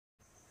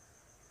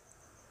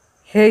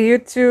Hey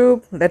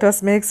YouTube, let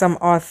us make some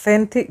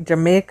authentic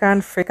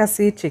Jamaican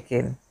fricassee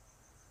chicken.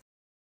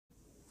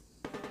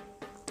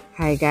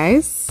 Hi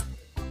guys,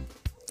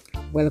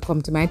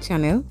 welcome to my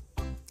channel.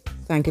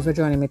 Thank you for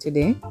joining me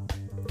today.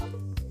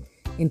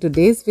 In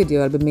today's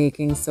video, I'll be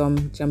making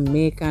some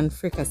Jamaican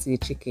fricassee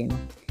chicken,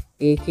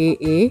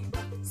 aka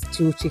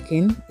stew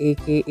chicken,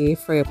 aka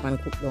fry pan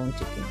cook down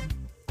chicken.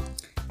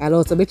 I'll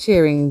also be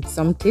sharing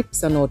some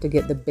tips on how to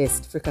get the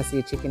best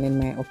fricassee chicken in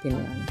my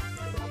opinion.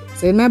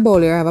 So in my bowl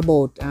here I have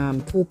about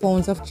 2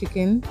 pounds of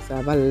chicken. So I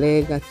have a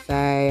leg, a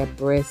thigh, a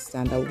breast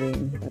and a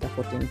wing that I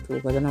put into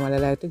because I normally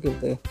like to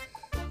give the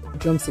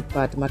drumstick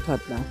part to my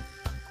toddler.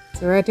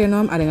 So right here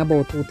now I'm adding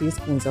about 2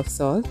 teaspoons of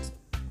salt.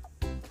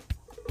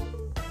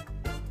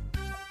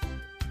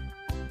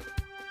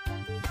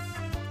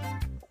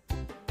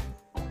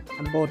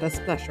 About a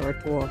splash or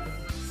 2 of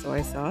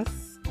soy sauce.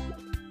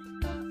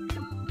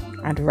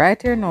 And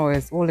right here now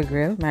is Holy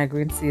Grail, my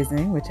green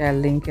seasoning, which I'll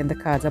link in the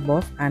cards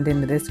above and in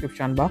the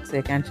description box so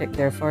you can check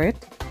there for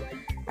it.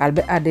 I'll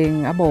be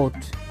adding about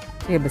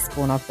a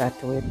tablespoon of that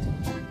to it.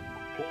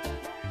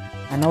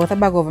 And now with a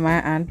bag over my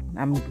hand,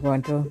 I'm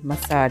going to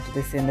massage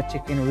this in the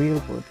chicken real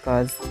good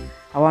because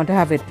I want to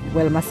have it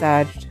well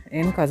massaged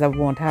in because I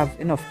won't have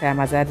enough time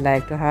as I'd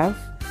like to have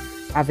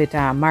it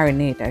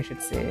marinate, I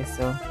should say.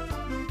 So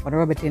I'm going to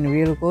rub it in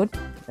real good.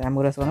 Then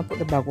I'm just going to put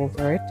the bag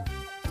over it.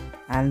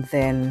 And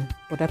then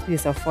put a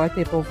piece of foil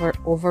paper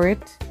over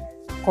it,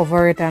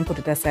 cover it and put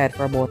it aside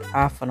for about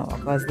half an hour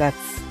because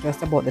that's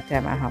just about the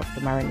time I have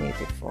to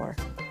marinate it for.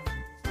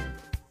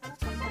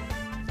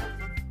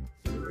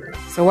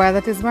 So while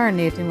that is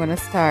marinating, I'm going to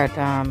start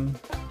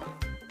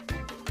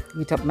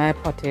heat up my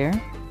pot here.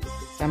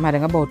 So I'm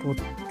adding about 2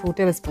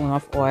 tablespoons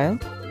of oil.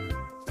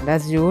 And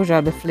as usual,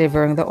 I'll be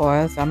flavoring the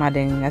oil. So I'm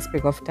adding a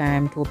sprig of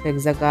thyme, 2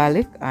 pegs of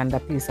garlic and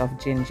a piece of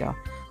ginger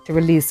to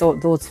release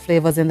out those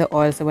flavors in the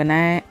oil. So when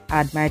I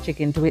add my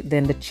chicken to it,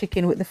 then the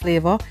chicken with the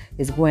flavor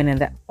is going in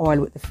the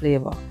oil with the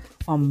flavor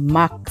for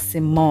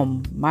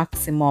maximum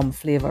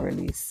flavor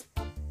release.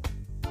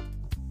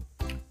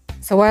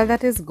 So while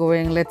that is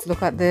going, let's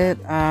look at the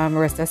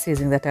rest of the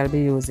seasoning that I'll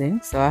be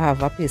using. So I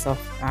have a piece of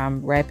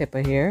rye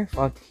pepper here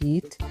for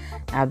heat.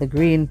 I have the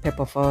green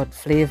pepper for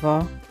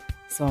flavor,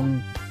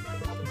 some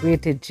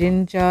grated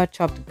ginger,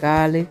 chopped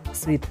garlic,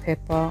 sweet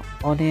pepper,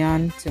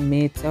 onion,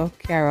 tomato,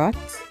 carrot,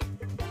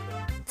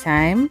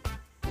 thyme,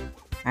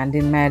 and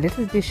in my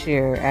little dish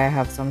here I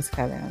have some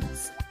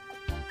scallions.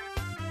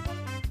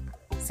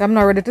 So I'm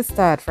now ready to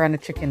start frying the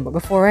chicken, but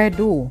before I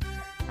do,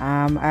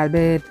 I'll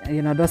be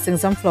dusting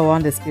some flour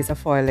on this piece of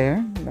foil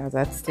here. As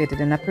I stated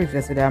in a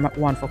previous video, I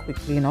want for quick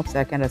cleanup, so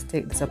I can just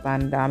take this up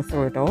and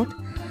throw it out.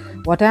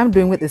 What I'm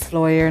doing with this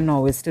flour here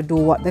now is to do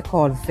what they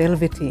call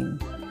velveting.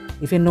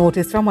 If you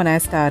notice from when I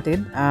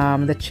started,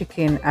 the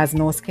chicken has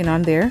no skin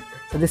on there,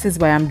 so this is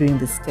why I'm doing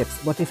these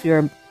steps. But if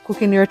you're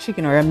cooking your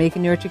chicken or you're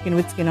making your chicken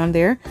with skin on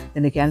there,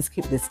 then you can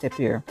skip this step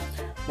here.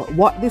 But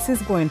what this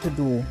is going to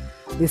do,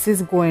 this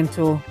is going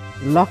to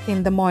lock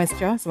in the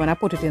moisture. So when I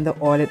put it in the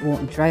oil, it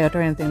won't dry out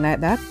or anything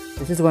like that.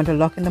 This is going to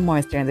lock in the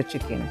moisture in the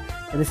chicken.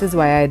 So this is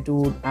why I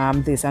do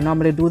this. I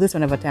normally do this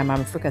whenever time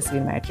I'm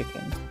fricasseing my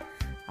chicken.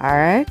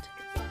 Alright,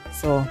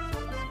 so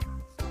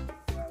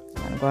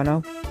I'm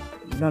gonna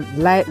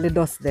lightly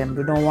dust them.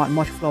 We don't want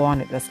much flour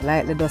on it, just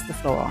lightly dust the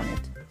flour on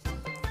it.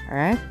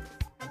 Alright,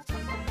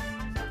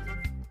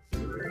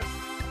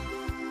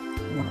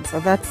 so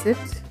that's it.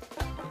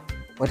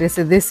 But you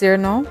see this here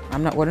now,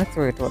 I'm not going to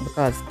throw it out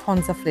because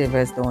tons of flavor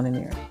is down in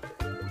here.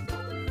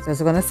 So I'm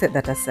going to set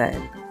that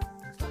aside.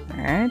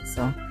 Alright,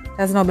 so it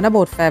has now been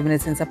about 5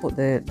 minutes since I put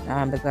the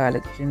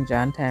garlic, ginger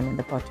and thyme in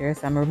the pot here,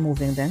 so I'm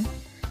removing them.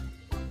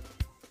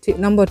 Tip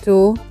number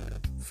 2,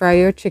 fry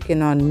your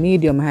chicken on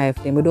medium-high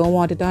flame. We don't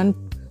want it on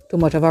too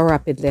much of a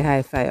rapidly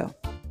high fire.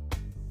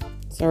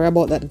 Sorry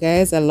about that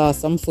guys, I lost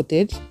some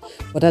footage.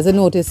 But as you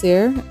notice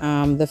here,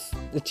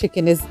 the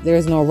chicken there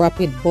is no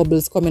rapid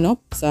bubbles coming up,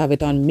 so I have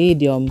it on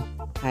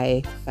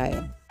medium-high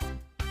fire.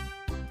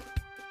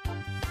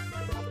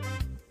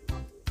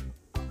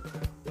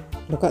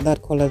 Look at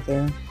that color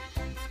there.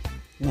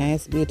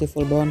 Nice,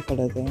 beautiful brown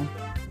color there.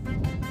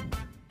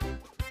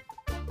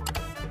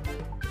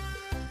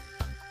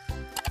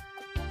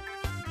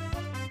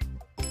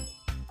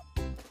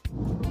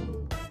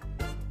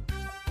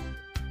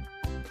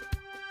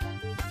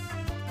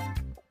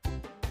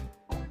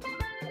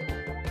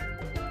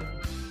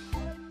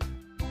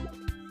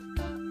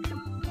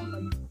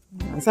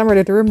 So I'm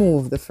ready to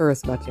remove the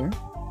first batch here.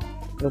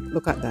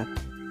 Look at that.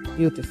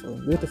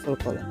 Beautiful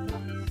color.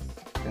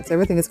 So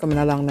everything is coming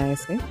along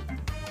nicely.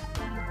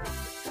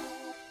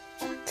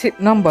 Tip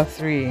number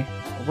 3.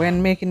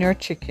 When making your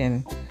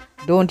chicken,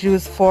 don't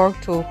use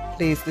fork to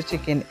place the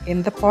chicken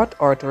in the pot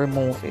or to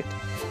remove it.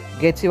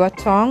 Get you a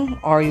tongue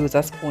or use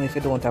a spoon if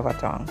you don't have a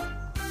tongue.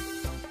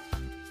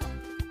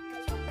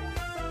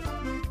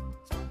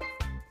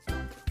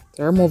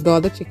 So I removed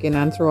all the chicken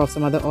and throw off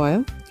some of the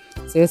oil.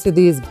 So you see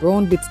these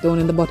brown bits down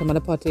in the bottom of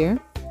the pot here,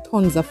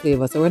 tons of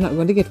flavor, so we're not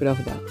going to get rid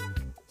of that.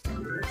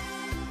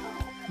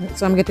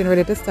 So I'm getting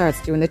ready to start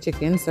stewing the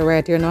chicken. So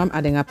right here now I'm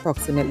adding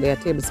approximately a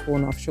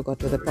tablespoon of sugar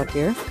to the pot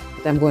here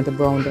that I'm going to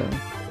brown down.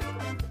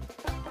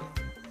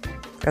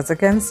 As you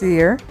can see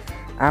here,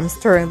 I'm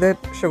stirring the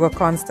sugar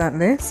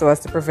constantly so as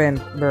to prevent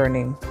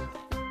burning.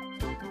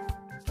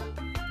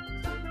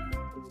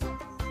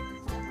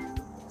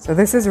 So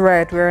this is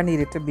right where I need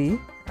it to be.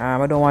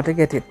 I don't want to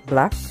get it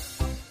black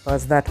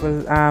because that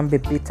will be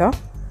bitter.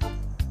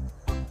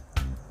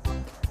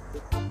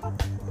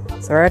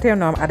 So right here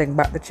now I'm adding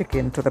back the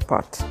chicken to the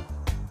pot.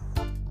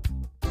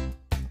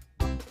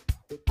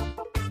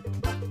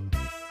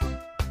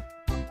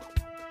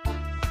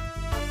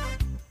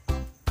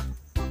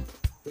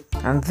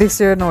 And this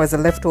here now is a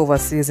leftover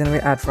seasoning we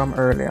had from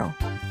earlier.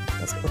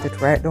 Just put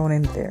it right down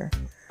in there.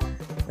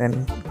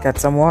 Then get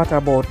some water,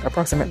 about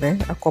approximately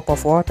a cup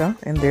of water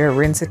in there,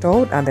 rinse it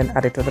out and then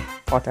add it to the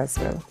pot as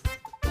well.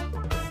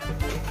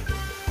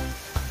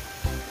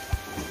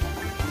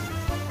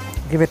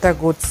 Give it a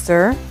good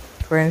stir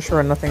to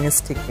ensure nothing is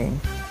sticking.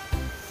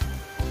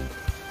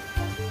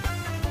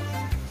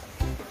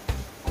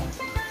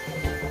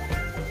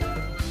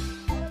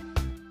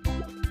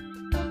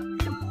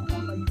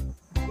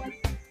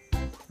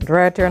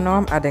 Right here now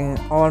I'm adding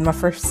all my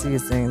fresh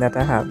seasoning that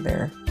I have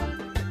there.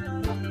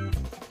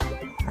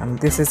 And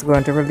this is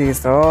going to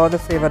release all the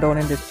flavor down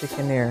in the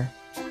chicken here.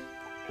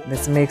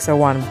 This makes a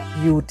one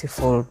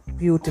beautiful,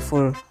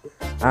 beautiful,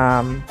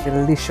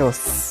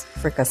 delicious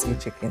fricassee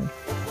chicken.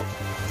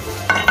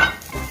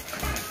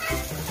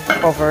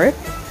 Cover it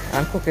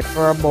and cook it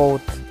for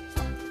about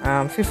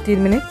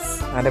 15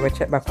 minutes and then we'll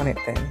check back on it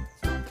then.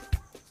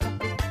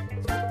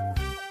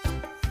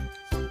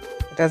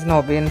 It has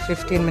now been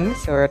 15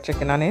 minutes, so we're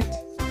checking on it.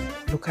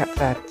 Look at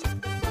that.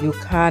 You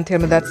can't tell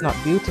me that's not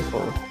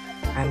beautiful.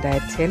 And I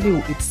tell you,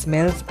 it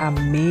smells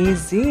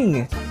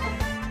amazing.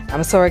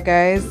 I'm sorry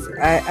guys,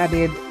 I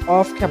added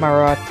off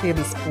camera a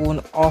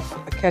tablespoon of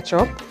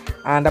ketchup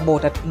and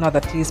about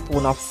another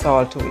teaspoon of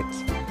salt to it.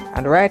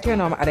 And right here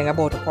now I'm adding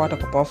about a quarter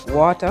cup of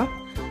water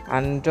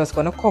and just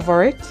gonna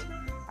cover it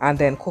and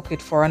then cook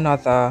it for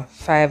another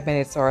 5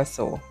 minutes or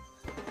so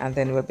and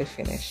then we'll be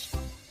finished.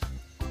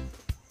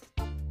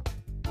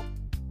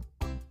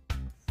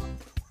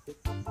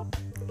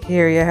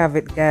 Here you have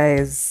it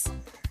guys,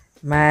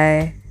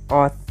 my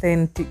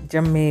authentic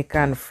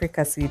Jamaican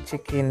fricassee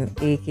chicken,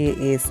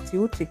 aka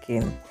stew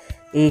chicken,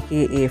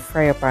 aka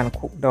fry up and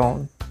cook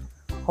down.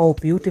 How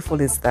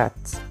beautiful is that?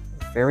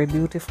 Very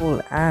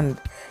beautiful, and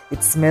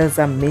it smells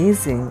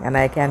amazing, and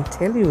I can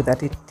tell you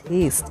that it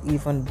tastes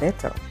even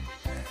better.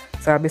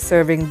 So I'll be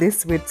serving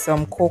this with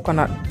some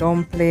coconut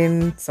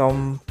dumpling,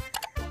 some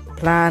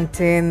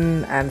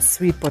plantain and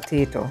sweet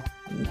potato.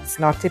 It's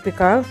not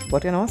typical,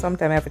 but you know,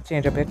 sometimes I have to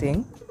change up a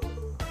thing.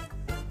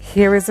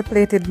 Here is a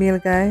plated meal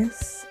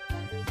guys.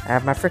 I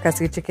have my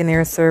fricassee chicken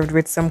here served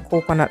with some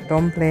coconut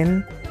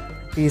dumpling,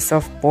 piece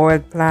of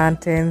boiled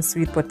plantain,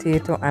 sweet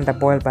potato and a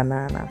boiled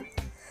banana.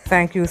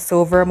 Thank you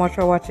so very much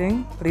for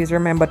watching. Please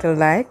remember to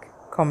like,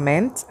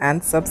 comment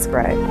and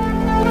subscribe.